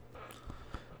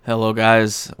Hello,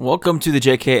 guys. Welcome to the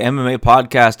JK MMA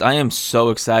podcast. I am so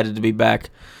excited to be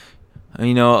back.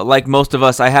 Like most of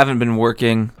us, I haven't been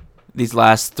working these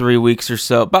last 3 weeks or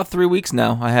so. About 3 weeks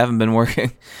now, I haven't been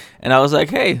working. And I was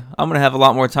like, hey, I'm going to have a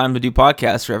lot more time to do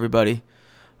podcasts for everybody.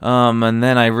 And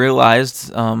then I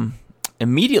realized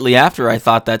immediately after I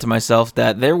thought that to myself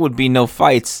that there would be no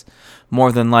fights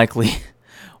more than likely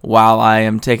while I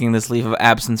am taking this leave of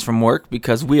absence from work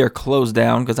because we are closed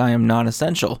down because I am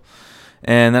non-essential.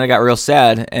 And then I got real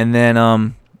sad, and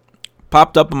then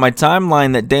popped up on my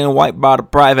timeline that Dana White bought a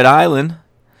private island.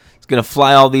 He's going to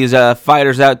fly all these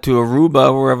fighters out to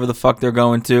Aruba, wherever the fuck they're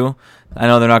going to. I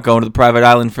know they're not going to the private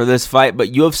island for this fight,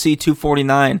 but UFC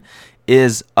 249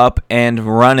 is up and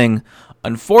running.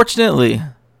 Unfortunately,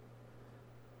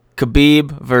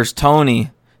 Khabib versus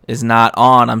Tony is not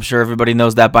on. I'm sure everybody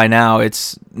knows that by now.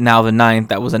 It's now the 9th.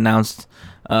 That was announced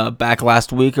back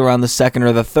last week around the 2nd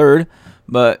or the 3rd.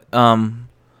 But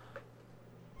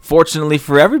fortunately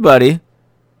for everybody,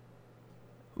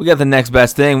 we got the next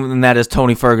best thing, and that is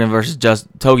Tony Ferguson versus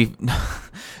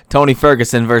Tony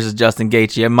Ferguson versus Justin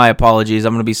Gaethje. And my apologies,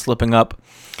 I'm going to be slipping up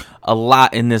a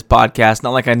lot in this podcast.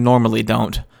 Not like I normally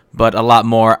don't, but a lot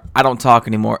more. I don't talk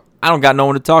anymore. I don't got no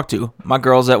one to talk to. My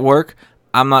girl's at work.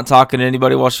 I'm not talking to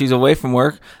anybody while she's away from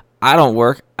work. I don't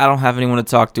work. I don't have anyone to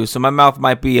talk to. So my mouth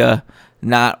might be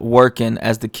not working,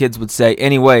 as the kids would say.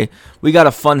 Anyway, we got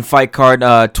a fun fight card.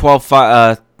 12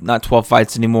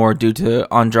 fights anymore due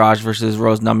to Andrade versus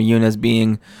Rose Namajunas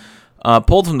being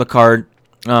pulled from the card.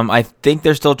 I think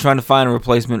they're still trying to find a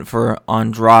replacement for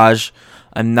Andrade.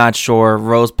 I'm not sure.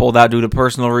 Rose pulled out due to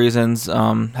personal reasons.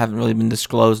 Haven't really been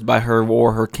disclosed by her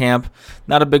or her camp.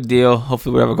 Not a big deal.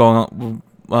 Hopefully,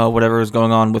 whatever is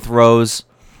going on with Rose,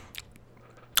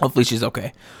 hopefully she's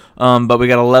okay. But we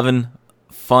got 11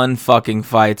 fun fucking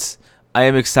fights. I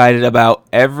am excited about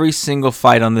every single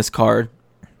fight on this card.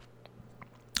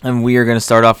 And we are going to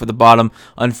start off at the bottom.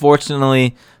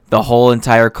 Unfortunately, the whole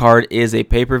entire card is a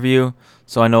pay-per-view.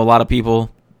 So I know a lot of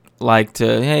people like to,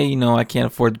 hey, I can't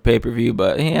afford the pay-per-view,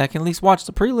 but hey, I can at least watch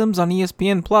the prelims on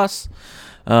ESPN Plus.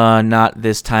 Not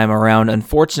this time around,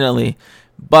 unfortunately.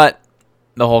 But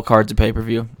the whole card's a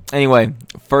pay-per-view. Anyway,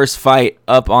 first fight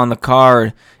up on the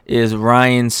card is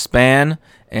Ryan Spann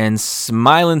and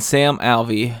Smiling Sam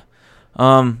Alvey.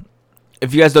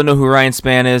 If you guys don't know who Ryan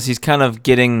Spann is, he's kind of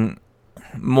getting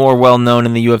more well-known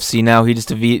in the UFC now.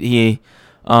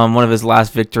 One of his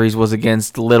last victories was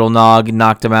against Little Nog,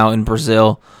 knocked him out in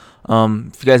Brazil.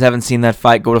 If you guys haven't seen that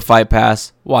fight, go to Fight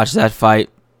Pass, watch that fight.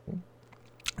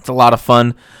 It's a lot of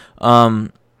fun.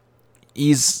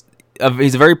 He's a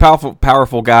very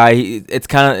powerful guy.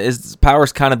 His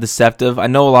power's kind of deceptive. I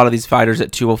know a lot of these fighters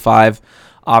at 205,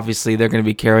 obviously they're going to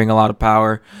be carrying a lot of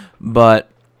power, but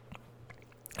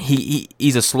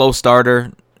he's a slow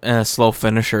starter and a slow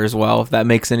finisher as well, if that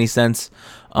makes any sense.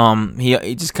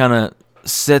 He just kind of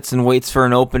sits and waits for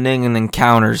an opening and then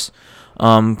counters.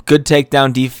 Good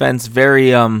takedown defense,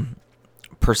 very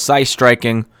precise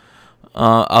striking.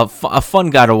 A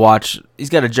fun guy to watch. He's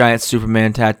got a giant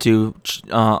Superman tattoo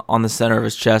on the center of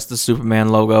his chest, the Superman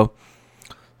logo.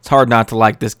 It's hard not to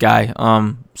like this guy.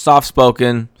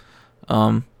 Soft-spoken.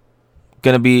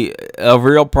 Gonna be a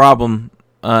real problem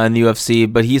in the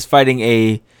UFC, but he's fighting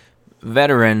a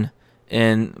veteran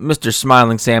in Mr.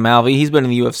 Smiling Sam Alvey. He's been in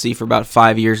the UFC for about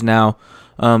 5 years now.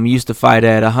 Used to fight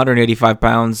at 185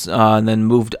 pounds and then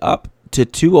moved up to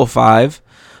 205.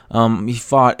 He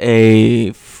fought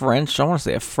a French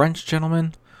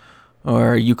gentleman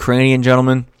or a Ukrainian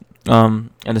gentleman in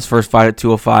his first fight at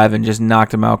 205 and just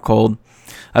knocked him out cold.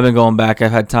 I've been going back.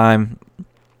 I've had time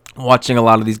watching a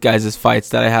lot of these guys' fights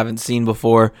that I haven't seen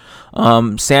before.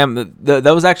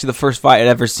 That was actually the first fight I'd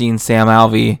ever seen Sam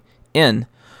Alvey in,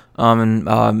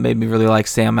 and made me really like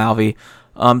Sam Alvey.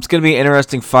 It's going to be an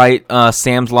interesting fight.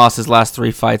 Sam's lost his last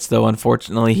 3 fights, though,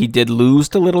 unfortunately. He did lose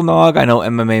to Little Nog. I know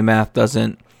MMA math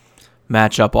doesn't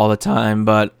match up all the time,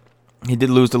 but he did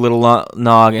lose to Little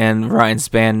Nog, and Ryan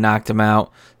Spann knocked him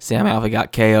out. Sam Alvey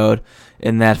got KO'd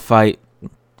in that fight.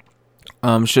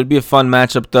 Should be a fun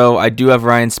matchup, though. I do have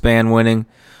Ryan Spann winning,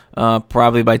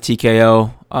 probably by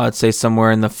TKO. I'd say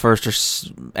somewhere in the first or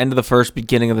end of the first,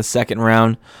 beginning of the second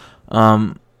round.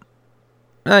 You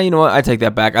know what? I take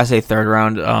that back. I say third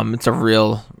round. It's a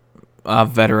real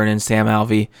veteran in Sam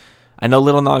Alvey. I know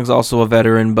Little Nog's also a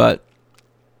veteran, but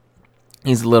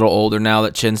he's a little older now.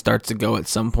 That chin starts to go at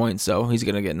some point, so he's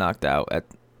going to get knocked out,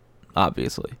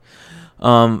 obviously.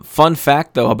 Fun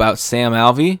fact, though, about Sam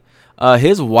Alvey.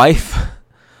 His wife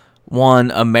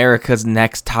won America's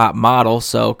Next Top Model,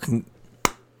 so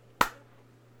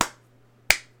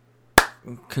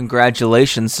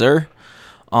congratulations, sir,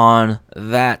 on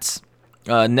that.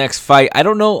 Next fight. I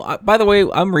don't know. By the way,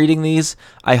 I'm reading these.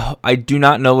 I do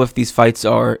not know if these fights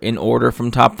are in order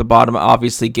from top to bottom.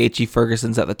 Obviously, Gaethje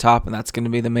Ferguson's at the top, and that's going to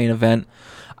be the main event.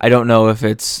 I don't know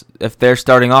if they're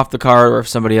starting off the card or if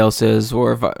somebody else is,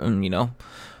 or if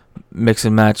mix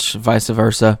and match, vice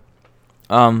versa.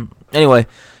 Anyway,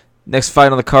 next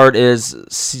fight on the card is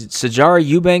Sijara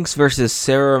Eubanks versus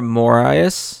Sarah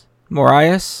Moraes.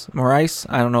 Moraes.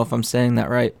 I don't know if I'm saying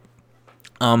that right.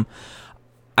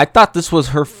 I thought this was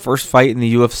her first fight in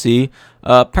the UFC.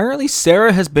 Apparently,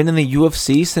 Sarah has been in the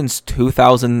UFC since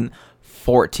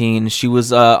 2014. She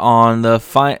was on the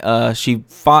fight. She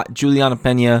fought Juliana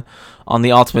Pena on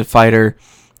the Ultimate Fighter,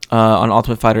 on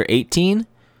Ultimate Fighter 18,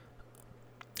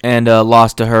 and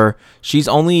lost to her. She's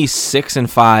only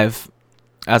 6-5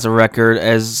 as a record,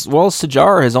 as well as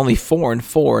Sijara is only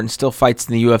 4-4 and still fights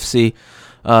in the UFC.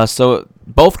 So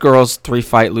both girls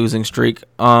 3-fight losing streak.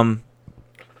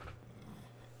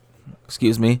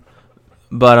 Excuse me.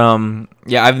 But,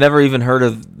 yeah, I've never even heard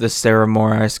of this Sarah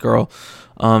Moraes girl.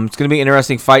 It's going to be an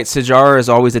interesting fight. Sijara is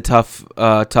always a tough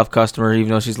customer,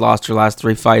 even though she's lost her last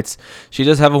 3 fights. She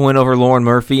does have a win over Lauren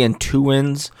Murphy and 2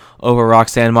 wins over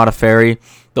Roxanne Modafferi.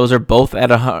 Those are both at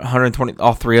 120.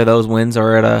 All 3 of those wins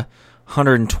are at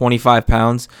 125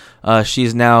 pounds.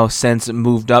 She's now since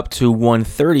moved up to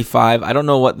 135. I don't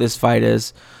know what this fight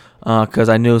is, because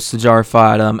I knew Sijara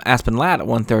fought Aspen Ladd at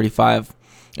 135.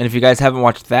 And if you guys haven't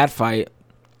watched that fight,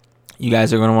 you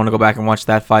guys are going to want to go back and watch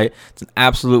that fight. It's an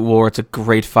absolute war. It's a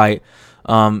great fight.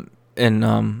 And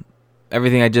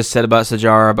everything I just said about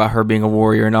Sijara, about her being a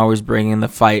warrior and always bringing the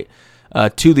fight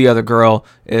to the other girl,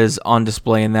 is on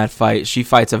display in that fight. She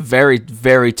fights a very,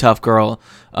 very tough girl.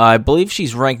 I believe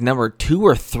she's ranked number 2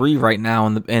 or 3 right now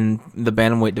in the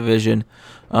bantamweight division.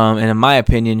 And in my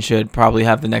opinion, should probably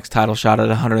have the next title shot at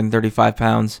 135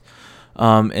 pounds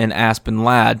in Aspen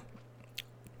Ladd.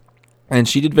 And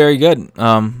she did very good.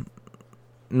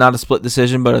 Not a split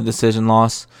decision, but a decision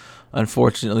loss,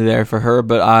 unfortunately, there for her.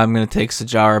 But I'm going to take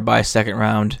Sijara by second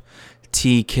round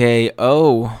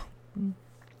TKO.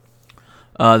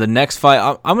 The next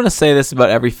fight, I'm going to say this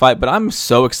about every fight, but I'm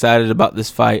so excited about this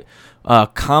fight.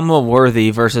 Khama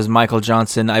Worthy versus Michael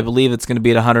Johnson. I believe it's going to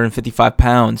be at 155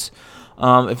 pounds.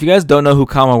 If you guys don't know who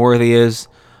Khama Worthy is,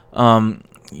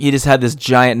 he just had this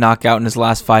giant knockout in his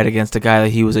last fight against a guy that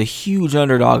he was a huge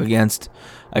underdog against.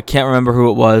 I can't remember who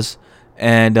it was.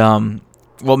 And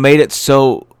what made it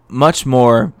so much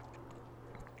more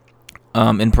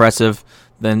impressive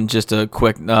than just a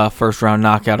quick first-round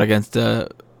knockout against a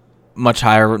much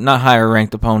higher, not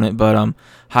higher-ranked opponent, but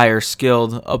higher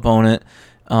skilled opponent,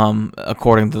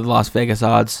 according to the Las Vegas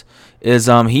odds, is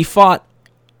he fought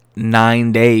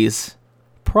 9 days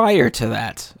prior to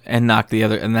that and knocked the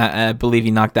other, and that I believe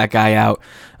he knocked that guy out.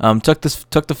 Took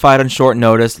the fight on short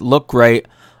notice, looked great.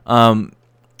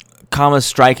 Khama's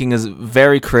striking is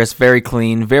very crisp, very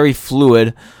clean, very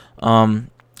fluid. And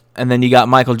then you got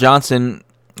Michael Johnson,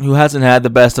 who hasn't had the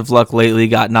best of luck lately,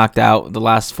 got knocked out the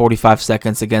last 45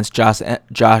 seconds against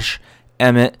Josh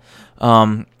Emmett,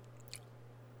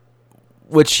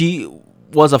 which he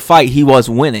was a fight he was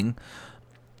winning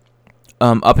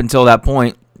up until that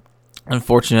point.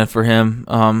 Unfortunate for him.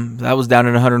 That was down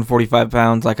at 145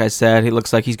 pounds, like I said. He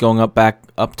looks like he's going back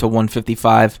up to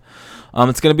 155.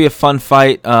 It's going to be a fun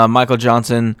fight. Michael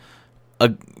Johnson,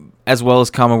 as well as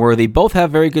Khama Worthy, both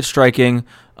have very good striking.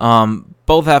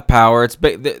 Both have power.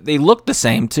 They look the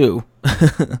same, too.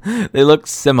 They look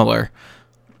similar.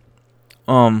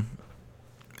 But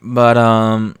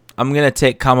I'm going to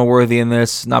take Khama Worthy in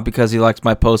this, not because he likes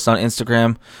my posts on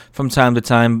Instagram from time to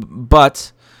time,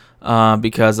 but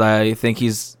because I think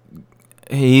he's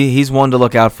one to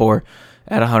look out for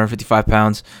at 155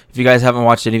 pounds. If you guys haven't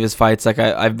watched any of his fights, like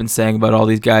I've been saying about all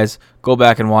these guys, go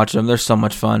back and watch them. They're so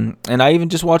much fun. And I even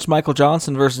just watched Michael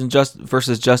Johnson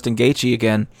versus Justin Gaethje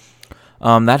again.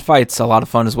 That fight's a lot of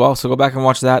fun as well, so go back and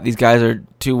watch that. These guys are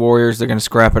 2 warriors. They're going to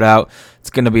scrap it out. It's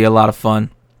going to be a lot of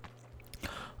fun.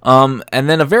 And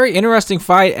then a very interesting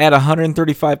fight at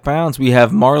 135 pounds. We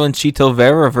have Marlon Chito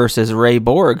Vera versus Ray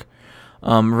Borg.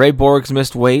 Ray Borg's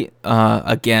missed weight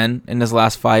again in his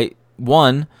last fight.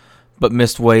 Won, but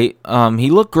missed weight. He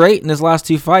looked great in his last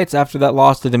 2 fights after that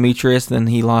loss to Demetrius. Then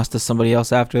he lost to somebody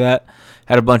else after that.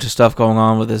 Had a bunch of stuff going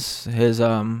on with his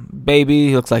baby.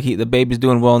 He looks like the baby's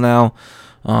doing well now.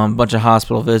 Bunch of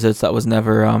hospital visits. That was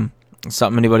never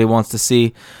something anybody wants to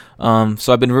see.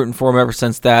 So I've been rooting for him ever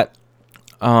since that.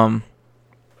 But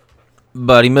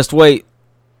he missed weight.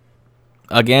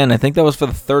 Again, I think that was for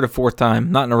the 3rd or 4th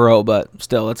time. Not in a row, but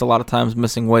still, it's a lot of times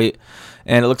missing weight.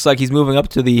 And it looks like he's moving up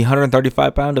to the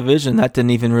 135-pound division. That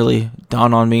didn't even really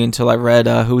dawn on me until I read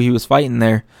who he was fighting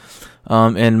there.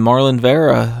 and Marlon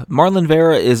Vera. Marlon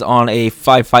Vera is on a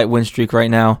 5-fight win streak right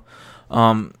now.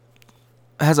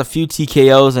 Has a few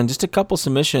TKOs and just a couple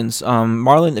submissions.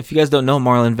 Marlon, if you guys don't know,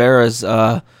 Marlon Vera is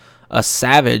a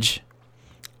savage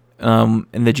in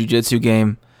the jiu-jitsu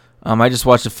game. I just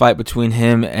watched a fight between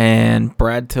him and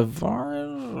Brad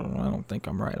Tavares. I don't think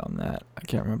I'm right on that. I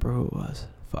can't remember who it was.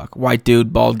 Fuck. White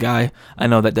dude, bald guy. I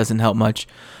know that doesn't help much.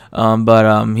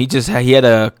 But he had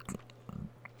a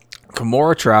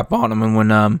Kimura trap on him, and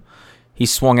when he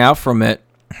swung out from it,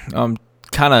 kind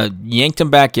of yanked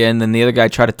him back in. Then the other guy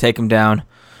tried to take him down.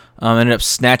 Ended up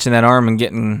snatching that arm and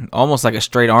getting almost like a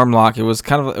straight arm lock. It was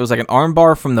like an arm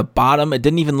bar from the bottom. It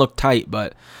didn't even look tight,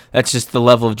 but that's just the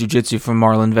level of jiu-jitsu from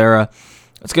Marlon Vera.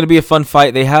 It's going to be a fun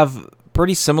fight. They have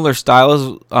pretty similar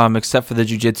styles, except for the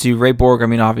jiu-jitsu. Ray Borg,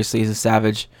 obviously he's a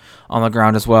savage on the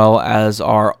ground as well, as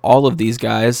are all of these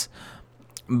guys,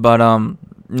 but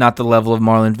not the level of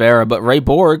Marlon Vera. But Ray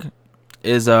Borg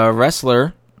is a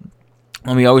wrestler.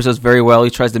 He always does very well.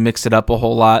 He tries to mix it up a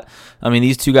whole lot.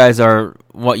 These two guys are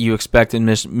what you expect in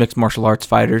mixed martial arts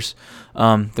fighters.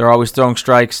 They're always throwing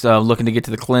strikes, looking to get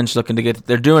to the clinch,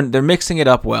 they're mixing it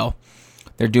up well.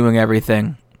 They're doing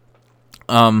everything. It's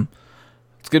gonna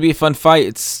be a fun fight.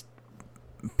 It's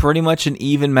pretty much an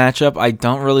even matchup. I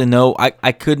don't really know.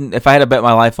 I couldn't, if I had to bet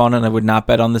my life on it, I would not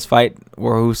bet on this fight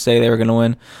or who say they were gonna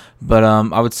win. But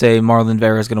I would say Marlon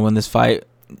Vera is gonna win this fight.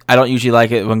 I don't usually like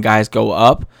it when guys go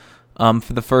up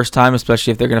for the first time,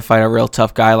 especially if they're going to fight a real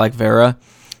tough guy like Vera.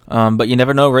 But you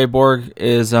never know. Ray Borg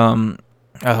is an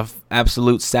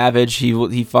absolute savage.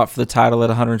 He fought for the title at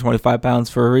 125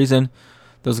 pounds for a reason.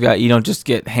 Those guys, you don't just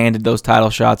get handed those title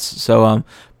shots. So,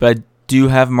 but I do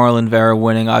have Marlon Vera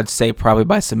winning. I'd say probably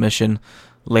by submission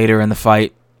later in the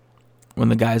fight when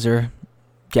the guys are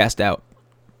gassed out.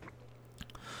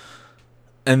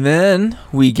 And then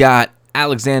we got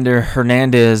Alexander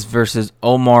Hernandez versus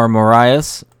Omar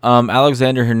Moraes.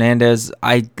 Alexander Hernandez,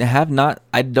 I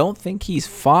don't think he's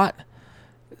fought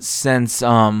since,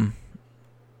 I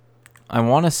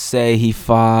want to say he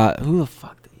fought, who the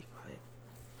fuck did he fight?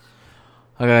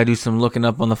 I gotta do some looking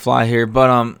up on the fly here,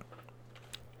 but,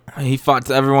 he fought,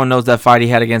 everyone knows that fight he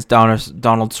had against Donald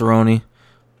Cerrone.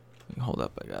 Hold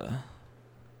up, never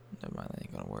mind, that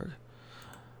ain't gonna work.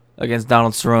 Against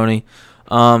Donald Cerrone.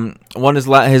 Won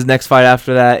his next fight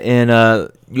after that in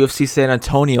UFC San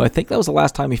Antonio. I think that was the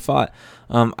last time he fought.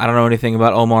 I don't know anything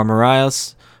about Omar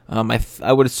Moraes.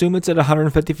 I would assume it's at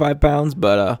 155 pounds,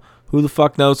 but who the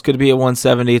fuck knows? Could be at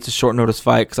 170. It's a short notice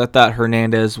fight because I thought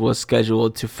Hernandez was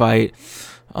scheduled to fight.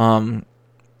 Who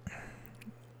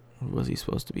was he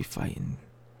supposed to be fighting?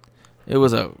 It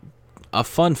was a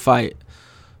fun fight.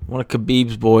 One of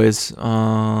Khabib's boys.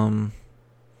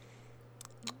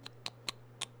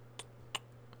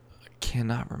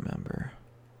 Cannot remember,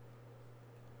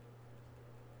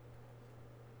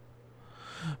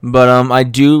 but I'm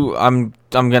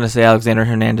gonna say Alexander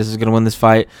Hernandez is gonna win this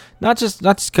fight, not just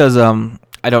because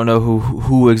I don't know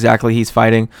who exactly he's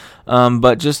fighting,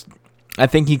 but just I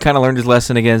think he kind of learned his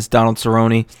lesson against Donald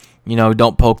Cerrone.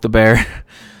 Don't poke the bear.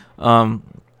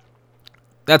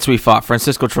 That's who he fought,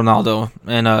 Francisco Trinaldo,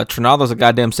 and Trinaldo's a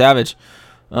goddamn savage.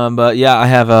 But yeah, I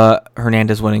have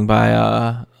Hernandez winning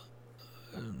by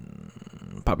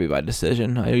probably by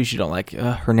decision. I usually don't like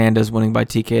Hernandez winning by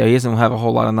TKO. He doesn't have a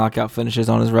whole lot of knockout finishes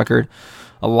on his record.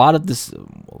 A lot of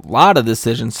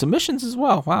decisions, submissions as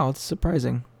well. Wow, it's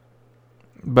surprising.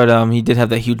 But he did have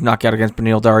that huge knockout against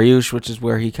Beneil Dariush, which is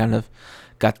where he kind of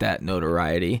got that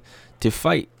notoriety to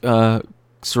fight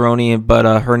Cerrone.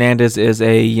 But Hernandez is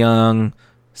a young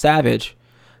savage.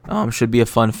 Should be a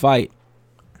fun fight.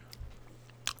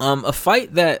 A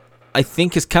fight that I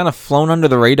think has kind of flown under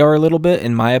the radar a little bit,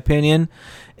 in my opinion.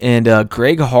 And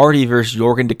Greg Hardy versus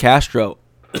Yorgan De Castro.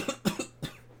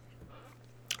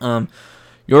 Yorgan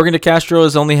De Castro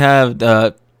has only had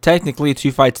technically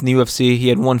 2 fights in the UFC. He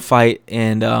had 1 fight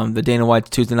in the Dana White's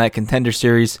Tuesday Night Contender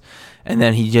Series. And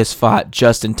then he just fought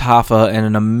Justin Tafa in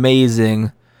an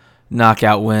amazing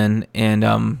knockout win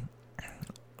in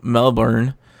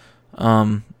Melbourne.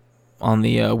 On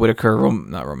the Whitaker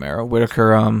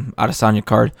Adesanya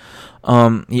card.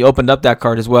 He opened up that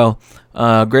card as well.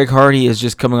 Greg Hardy is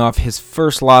just coming off his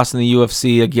first loss in the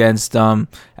UFC against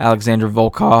Alexander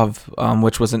Volkov,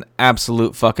 which was an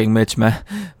absolute fucking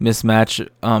mismatch.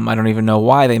 I don't even know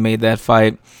why they made that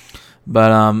fight.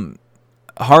 But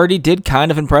Hardy did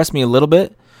kind of impress me a little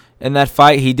bit in that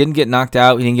fight. He didn't get knocked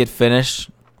out. He didn't get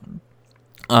finished.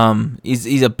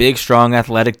 He's a big, strong,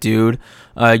 athletic dude.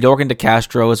 Yorgan De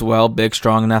Castro as well, big,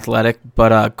 strong, and athletic.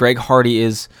 But Greg Hardy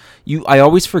is... I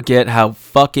always forget how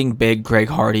fucking big Greg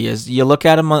Hardy is. You look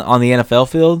at him on the NFL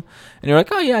field, and you're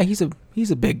like, oh yeah, he's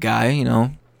he's a big guy, you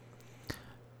know.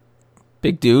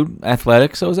 Big dude,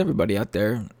 athletic, so is everybody out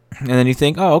there. And then you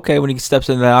think, oh, okay, when he steps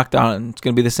into the octagon, it's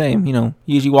going to be the same. You know,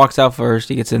 he usually walks out first,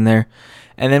 he gets in there.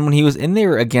 And then when he was in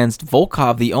there against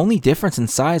Volkov, the only difference in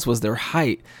size was their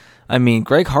height. I mean,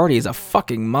 Greg Hardy is a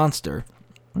fucking monster.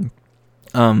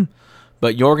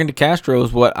 But Yorgan De Castro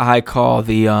is what I call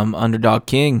the underdog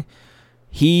king.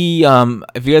 He,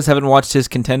 if you guys haven't watched his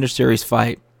Contender Series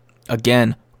fight,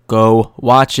 again, go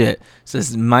watch it. It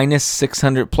says minus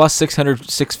 600, plus 600,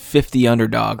 650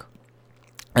 underdog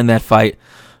in that fight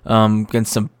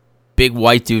against some big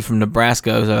white dude from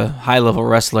Nebraska. It was a high-level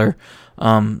wrestler.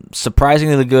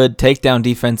 Surprisingly good takedown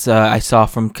defense I saw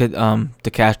from De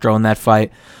Castro in that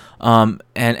fight. And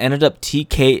ended up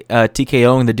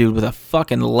TKOing the dude with a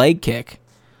fucking leg kick.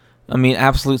 I mean,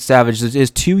 absolute savage. His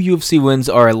 2 UFC wins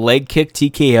are a leg kick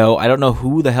TKO. I don't know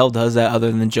who the hell does that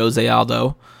other than Jose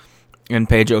Aldo and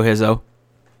Pedro Hizzo.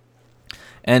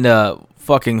 And a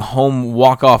fucking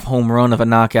walk-off home run of a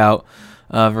knockout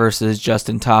versus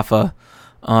Justin Tafa.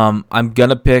 I'm going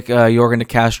to pick Yorgan De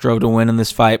Castro to win in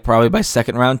this fight, probably by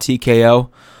second round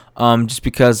TKO. Just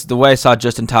because the way I saw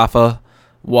Justin Tafa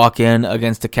walk in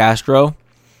against De Castro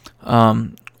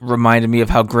reminded me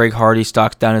of how Greg Hardy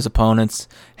stalks down his opponents,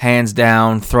 hands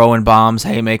down, throwing bombs,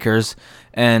 haymakers.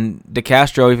 And De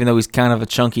Castro, even though he's kind of a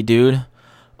chunky dude,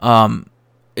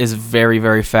 is very,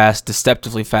 very fast,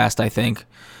 deceptively fast, I think.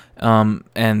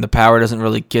 And the power doesn't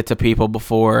really get to people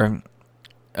before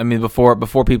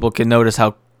people can notice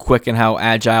how quick and how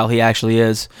agile he actually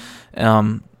is.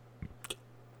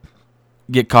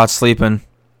 Get caught sleeping,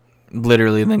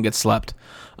 literally, and then get slept.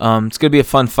 It's going to be a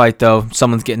fun fight, though.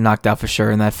 Someone's getting knocked out for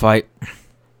sure in that fight.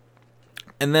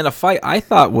 And then a fight I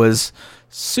thought was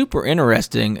super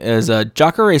interesting is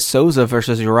Jacare Souza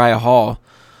versus Uriah Hall.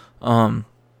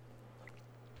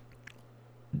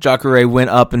 Jacare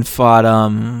went up and fought,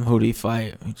 who did he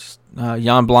fight?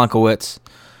 Jan Blachowicz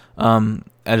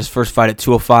at his first fight at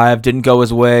 205. Didn't go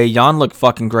his way. Jan looked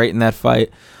fucking great in that fight.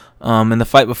 In the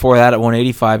fight before that at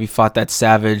 185, he fought that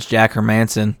savage Jack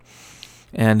Hermanson.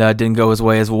 And didn't go his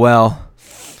way as well.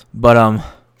 But,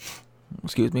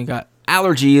 got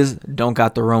allergies, don't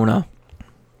got the Rona.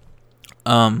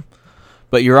 But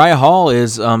Uriah Hall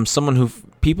is someone who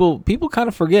people kind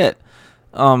of forget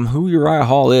who Uriah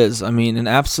Hall is. I mean, an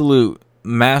absolute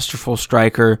masterful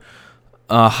striker.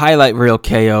 Highlight reel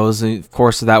KOs. Of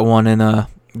course, that one in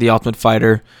The Ultimate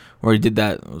Fighter where he did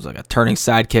that. It was like a turning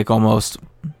sidekick almost.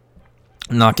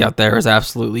 Knockout there is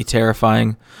absolutely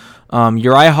terrifying.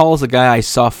 Uriah Hall is a guy I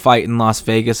saw fight in Las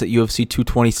Vegas at UFC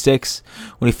 226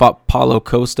 when he fought Paulo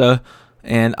Costa,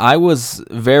 and I was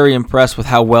very impressed with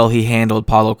how well he handled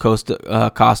Paulo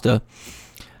Costa.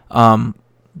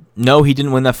 No, he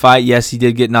didn't win that fight. Yes, he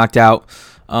did get knocked out.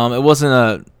 It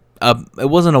wasn't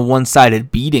a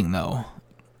one-sided beating though.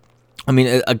 I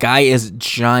mean, a guy as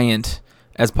giant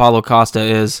as Paulo Costa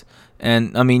is,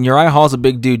 and I mean Uriah Hall's a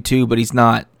big dude too, but he's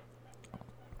not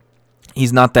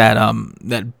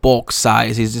that bulk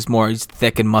size. He's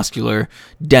thick and muscular,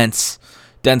 dense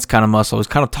kind of muscle. He's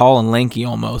kind of tall and lanky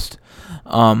almost.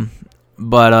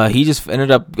 But he just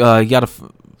ended up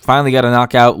finally got a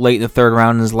knockout late in the third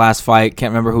round in his last fight.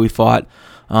 Can't remember who he fought.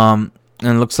 And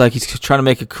it looks like he's trying to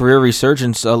make a career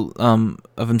resurgence of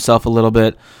himself a little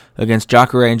bit against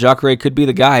Jacare, and Jacare could be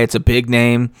the guy. It's a big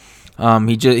name.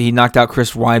 He knocked out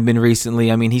Chris Weidman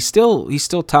recently. I mean, he's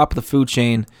still top of the food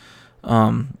chain.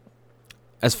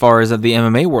 As far as the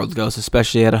MMA world goes,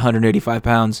 especially at 185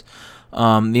 pounds. The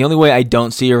only way I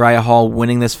don't see Uriah Hall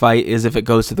winning this fight is if it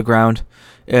goes to the ground.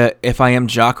 If I am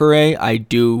Jacare, I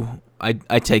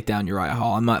take down Uriah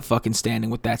Hall. I'm not fucking standing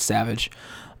with that savage.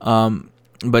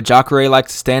 But Jacare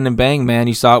likes to stand and bang, man.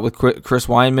 You saw it with Chris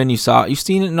Weidman. You've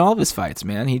seen it in all of his fights,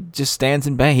 man. He just stands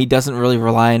and bang. He doesn't really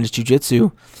rely on his jiu-jitsu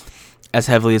as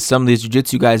heavily as some of these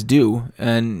jiu-jitsu guys do,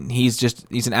 and he's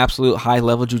an absolute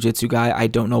high-level jiu-jitsu guy. I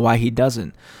don't know why he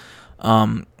doesn't.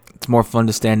 It's more fun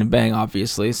to stand and bang,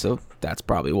 obviously, so that's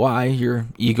probably why your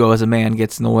ego as a man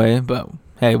gets in the way, but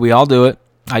hey, we all do it.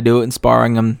 I do it in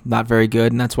sparring. I'm not very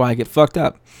good, and that's why I get fucked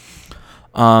up.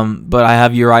 But I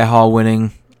have Uriah Hall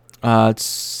winning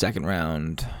second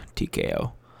round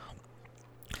TKO.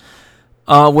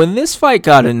 When this fight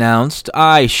got announced,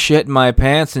 I shit my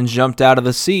pants and jumped out of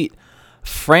the seat.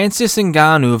 Francis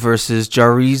Ngannou versus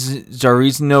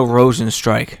Jairzinho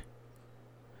Rozenstruik.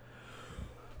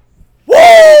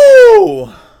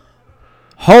 Woo!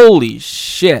 Holy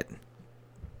shit.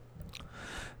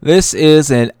 This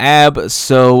is an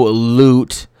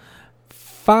absolute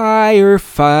fire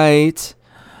fight.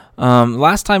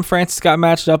 Last time Francis got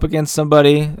matched up against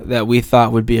somebody that we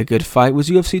thought would be a good fight was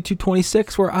UFC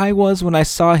 226, where I was when I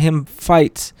saw him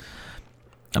fight.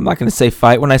 I'm not going to say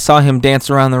fight. When I saw him dance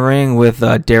around the ring with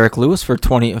Derek Lewis for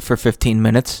 15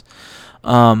 minutes.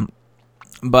 But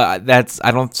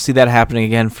I don't see that happening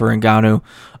again for Ngannou.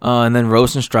 And then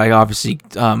Rozenstruik obviously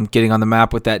getting on the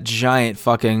map with that giant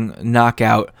fucking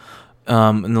knockout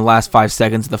in the last 5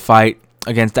 seconds of the fight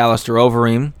against Alistair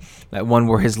Overeem. That one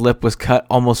where his lip was cut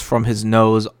almost from his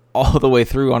nose all the way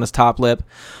through on his top lip.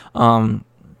 For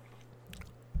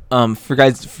you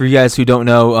guys who don't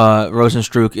know,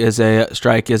 Rozenstruik is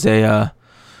a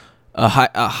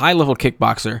high level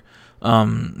kickboxer.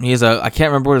 I can't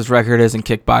remember what his record is in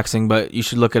kickboxing, but you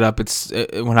should look it up.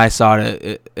 When I saw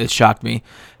it shocked me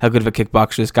how good of a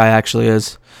kickboxer this guy actually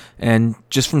is. And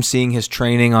just from seeing his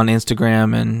training on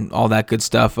Instagram and all that good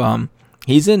stuff,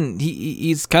 he's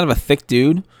kind of a thick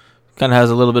dude. Kind of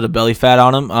has a little bit of belly fat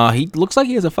on him. He looks like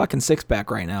he has a fucking six-pack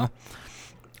right now.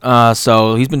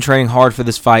 So he's been training hard for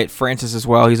this fight. Francis as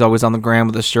well. He's always on the gram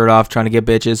with his shirt off trying to get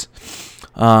bitches.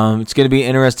 It's going to be an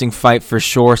interesting fight for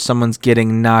sure. Someone's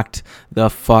getting knocked the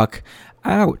fuck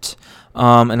out.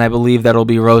 And I believe that'll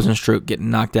be Rozenstruik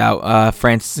getting knocked out.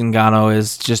 Francis Ngannou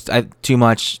is just too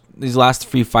much. These last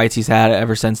 3 fights he's had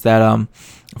ever since that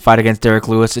fight against Derek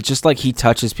Lewis, it's just like he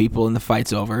touches people and the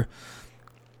fight's over.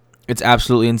 It's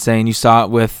absolutely insane. You saw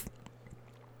it with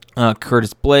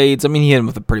Curtis Blades. I mean, he hit him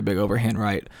with a pretty big overhand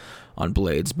right on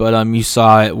Blades. But you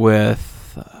saw it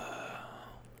with...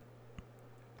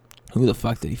 who the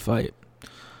fuck did he fight?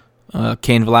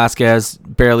 Cain Velasquez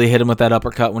barely hit him with that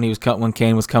uppercut when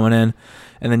Cain was coming in.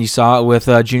 And then you saw it with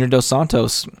Junior Dos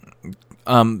Santos.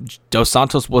 Dos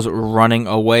Santos was running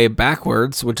away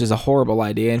backwards, which is a horrible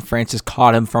idea, and Francis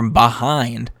caught him from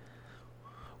behind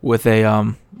with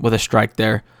a strike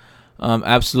there.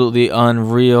 Absolutely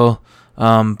unreal.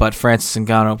 But Francis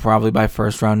Ngannou probably by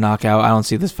first round knockout. I don't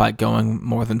see this fight going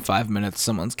more than 5 minutes.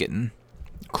 Someone's getting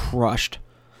crushed.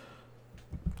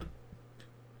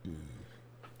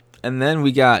 And then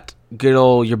we got good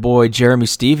old your boy Jeremy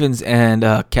Stephens and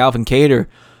Calvin Kattar.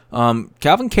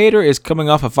 Calvin Kattar is coming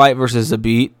off a fight versus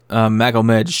Zabit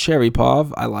Magomed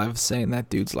Sharipov. I love saying that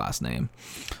dude's last name.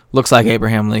 Looks like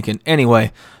Abraham Lincoln.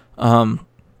 Anyway,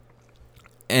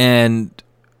 and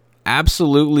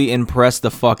absolutely impressed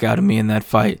the fuck out of me in that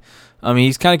fight. I mean,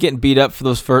 he's kind of getting beat up for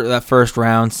that first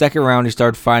round. Second round, he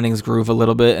started finding his groove a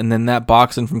little bit, and then that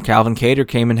boxing from Calvin Kattar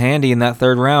came in handy in that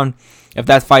third round. If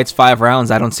that fight's 5 rounds,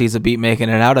 I don't see Zabit making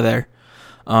it out of there.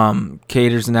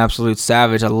 Kattar's an absolute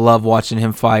savage. I love watching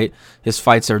him fight. His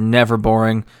fights are never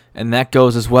boring, and that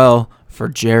goes as well for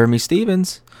Jeremy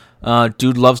Stephens.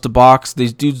 Dude loves to box.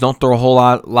 These dudes don't throw a whole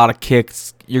lot of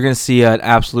kicks. You're going to see an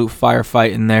absolute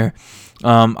firefight in there.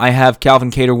 I have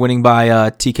Calvin Kattar winning by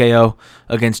TKO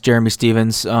against Jeremy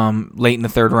Stephens late in the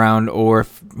third round, or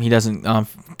if he doesn't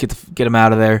get him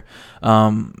out of there,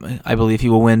 I believe he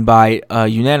will win by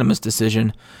unanimous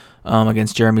decision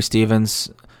against Jeremy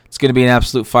Stephens. It's going to be an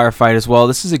absolute firefight as well.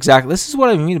 This is what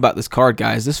I mean about this card,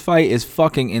 guys. This fight is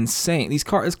fucking insane. This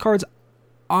card's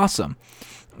awesome.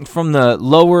 From the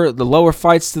lower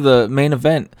fights to the main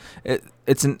event,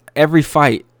 it's in every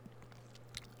fight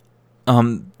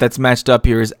that's matched up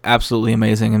here is absolutely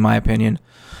amazing in my opinion.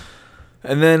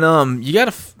 And then you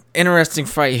got interesting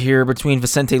fight here between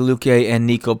Vicente Luque and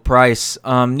Nico Price.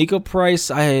 Nico Price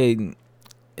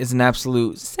is an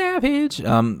absolute savage.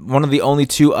 One of the only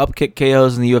 2 upkick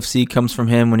KOs in the UFC comes from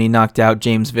him when he knocked out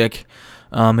James Vick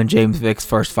in James Vick's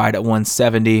first fight at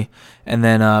 170. And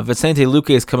then Vicente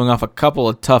Luque is coming off a couple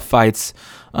of tough fights.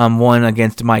 One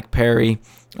against Mike Perry,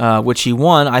 which he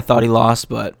won. I thought he lost,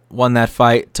 but won that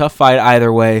fight. Tough fight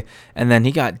either way. And then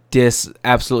he got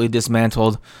absolutely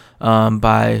dismantled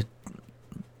by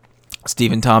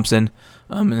Stephen Thompson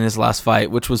in his last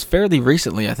fight, which was fairly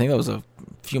recently. I think that was a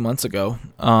few months ago.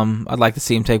 I'd like to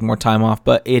see him take more time off,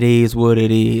 but it is what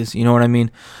it is. You know what I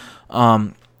mean?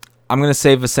 I'm going to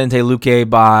say Vicente Luque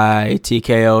by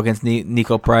TKO against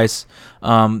Nico Price.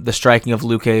 The striking of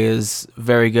Luque is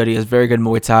very good. He has very good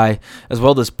Muay Thai, as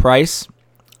well as Price,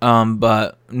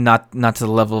 but not to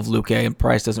the level of Luque. And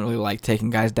Price doesn't really like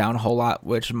taking guys down a whole lot,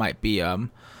 which might be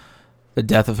the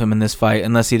death of him in this fight,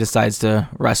 unless he decides to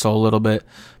wrestle a little bit.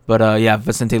 But yeah,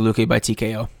 Vicente Luque by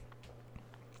TKO.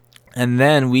 And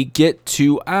then we get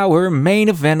to our main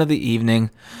event of the evening.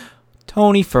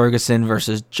 Tony Ferguson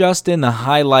versus Justin the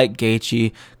Highlight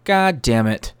Gaethje. God damn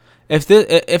it. If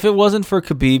it wasn't for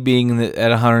Khabib being at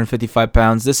 155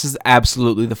 pounds, this is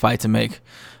absolutely the fight to make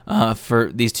for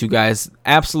these two guys.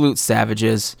 Absolute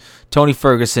savages. Tony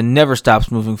Ferguson never stops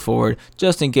moving forward.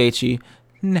 Justin Gaethje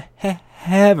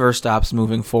never stops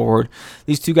moving forward.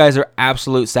 These two guys are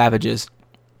absolute savages.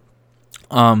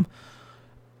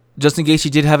 Justin Gaethje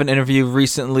did have an interview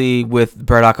recently with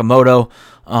Brett Okamoto,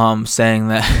 saying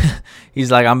that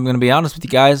he's like, I'm going to be honest with you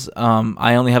guys.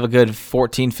 I only have a good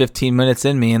 14, 15 minutes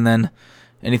in me, and then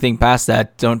anything past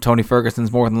that, Tony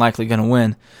Ferguson's more than likely going to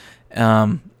win.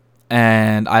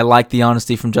 And I like the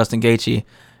honesty from Justin Gaethje.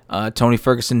 Tony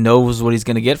Ferguson knows what he's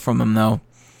going to get from him, though.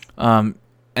 An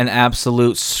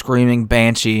absolute screaming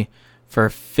banshee for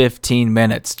 15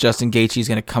 minutes. Justin Gaethje is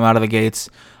going to come out of the gates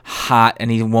hot,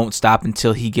 and he won't stop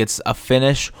until he gets a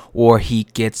finish or he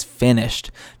gets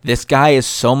finished. This guy is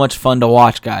so much fun to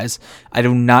watch, guys. I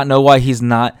do not know why he's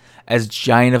not as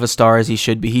giant of a star as he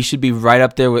should be. He should be right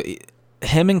up there with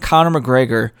him and Conor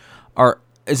McGregor.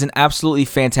 Is an absolutely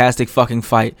fantastic fucking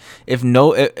fight. If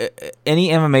any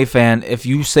MMA fan, if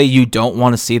you say you don't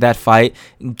want to see that fight,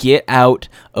 get out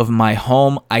of my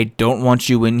home. I don't want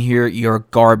you in here. You're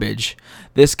garbage.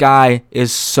 This guy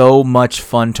is so much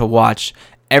fun to watch.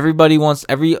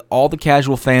 All the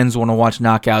casual fans want to watch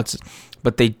knockouts,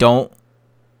 but they don't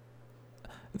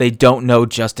know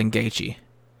Justin Gaethje.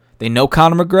 They know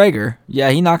Conor McGregor. Yeah,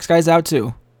 he knocks guys out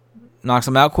too. Knocks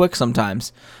them out quick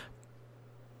sometimes.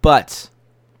 But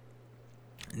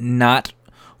not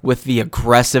with the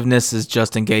aggressiveness as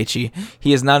Justin Gaethje.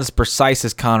 He is not as precise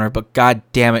as Conor, but god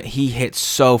damn it, he hits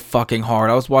so fucking hard.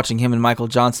 I was watching him and Michael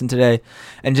Johnson today,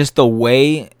 and just the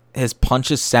way his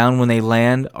punches sound when they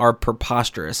land are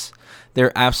preposterous.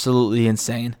 They're absolutely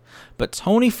insane. But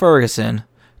Tony Ferguson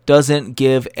doesn't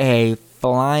give a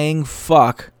flying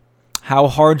fuck how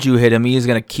hard you hit him. He is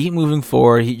going to keep moving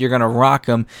forward. You're going to rock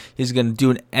him. He's going to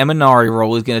do an Eminari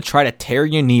roll. He's going to try to tear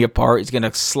your knee apart. He's going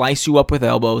to slice you up with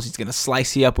elbows. He's going to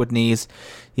slice you up with knees.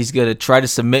 He's going to try to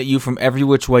submit you from every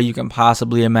which way you can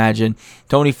possibly imagine.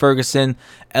 Tony Ferguson,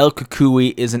 El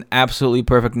Kukui is an absolutely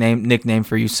perfect nickname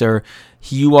for you, sir.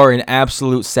 You are an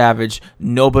absolute savage.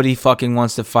 Nobody fucking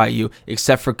wants to fight you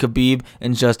except for Khabib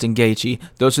and Justin Gaethje.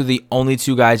 Those are the only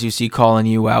two guys you see calling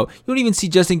you out. You don't even see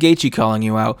Justin Gaethje calling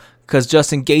you out because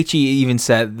Justin Gaethje even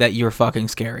said that you're fucking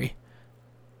scary.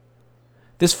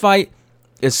 This fight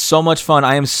is so much fun.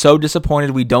 I am so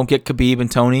disappointed we don't get Khabib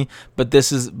and Tony, but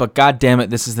god damn it,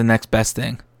 this is the next best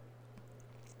thing.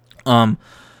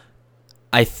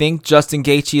 I think Justin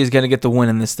Gaethje is going to get the win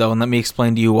in this, though, and let me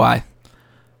explain to you why.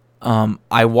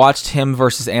 I watched him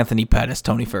versus Anthony Pettis,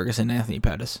 Tony Ferguson, Anthony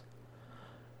Pettis.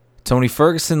 Tony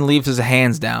Ferguson leaves his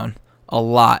hands down a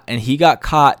lot, and he got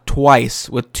caught twice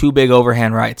with two big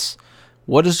overhand rights.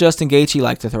 What does Justin Gaethje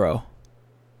like to throw?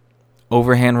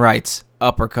 Overhand rights,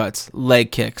 uppercuts,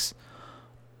 leg kicks.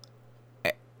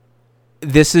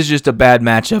 This is just a bad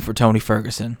matchup for Tony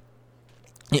Ferguson.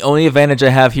 The only advantage I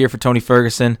have here for Tony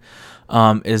Ferguson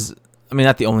is...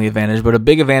 not the only advantage, but a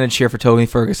big advantage here for Tony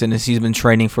Ferguson is he's been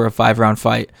training for a 5-round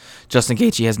fight. Justin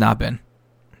Gaethje has not been.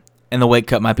 And the weight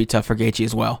cut might be tough for Gaethje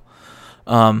as well.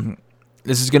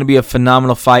 This is going to be a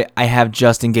phenomenal fight. I have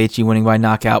Justin Gaethje winning by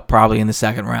knockout probably in the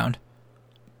second round.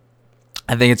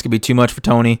 I think it's going to be too much for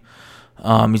Tony.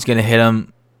 He's going to hit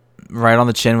him right on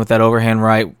the chin with that overhand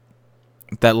right,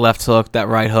 that left hook, that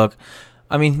right hook.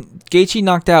 Gaethje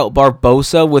knocked out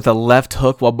Barboza with a left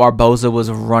hook while Barboza was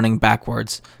running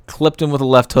backwards. Clipped him with a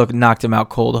left hook, knocked him out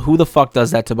cold. Who the fuck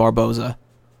does that to Barboza?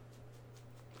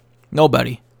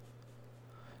 Nobody.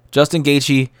 Justin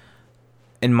Gaethje,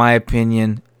 in my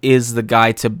opinion, is the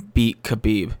guy to beat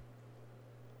Khabib.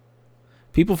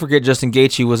 People forget Justin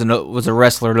Gaethje was a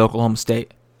wrestler at Oklahoma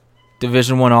State.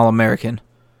 Division I All-American.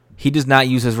 He does not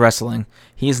use his wrestling.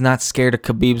 He is not scared of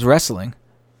Khabib's wrestling.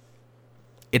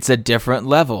 It's a different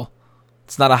level.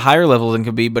 It's not a higher level than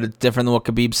Khabib, but it's different than what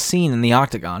Khabib's seen in the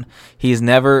octagon. He's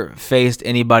never faced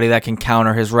anybody that can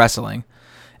counter his wrestling,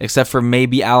 except for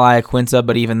maybe Al Iaquinta,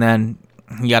 but even then,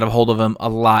 he got a hold of him a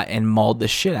lot and mauled the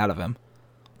shit out of him.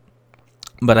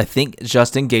 But I think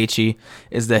Justin Gaethje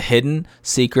is the hidden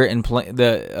secret in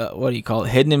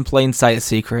hidden in plain sight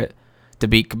secret to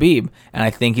beat Khabib, and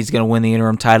I think he's going to win the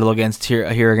interim title against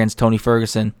Tony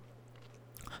Ferguson.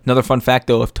 Another fun fact,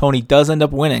 though, if Tony does end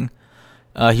up winning,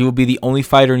 he will be the only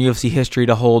fighter in UFC history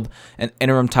to hold an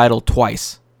interim title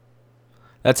twice.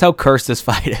 That's how cursed this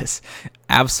fight is.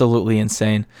 Absolutely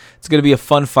insane. It's going to be a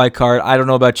fun fight card. I don't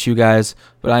know about you guys,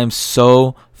 but I am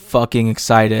so fucking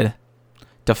excited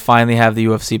to finally have the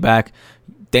UFC back.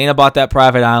 Dana bought that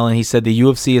private island. He said the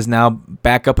UFC is now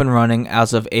back up and running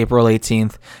as of April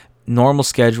 18th. Normal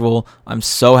schedule. I'm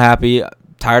so happy.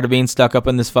 Tired of being stuck up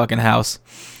in this fucking house.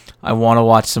 I want to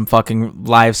watch some fucking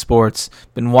live sports.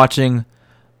 Been watching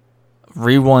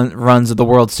reruns of the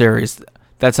World Series.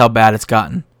 That's how bad it's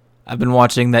gotten. I've been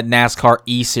watching that NASCAR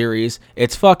E-Series.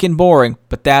 It's fucking boring,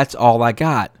 but that's all I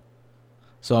got.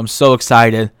 So I'm so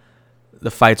excited the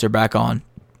fights are back on.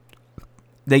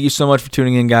 Thank you so much for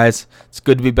tuning in, guys. It's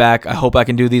good to be back. I hope I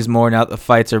can do these more now that the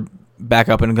fights are back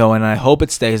up and going, and I hope it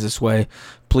stays this way.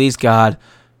 Please, God,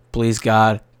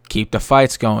 keep the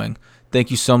fights going.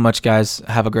 Thank you so much, guys.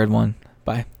 Have a good one.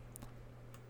 Bye.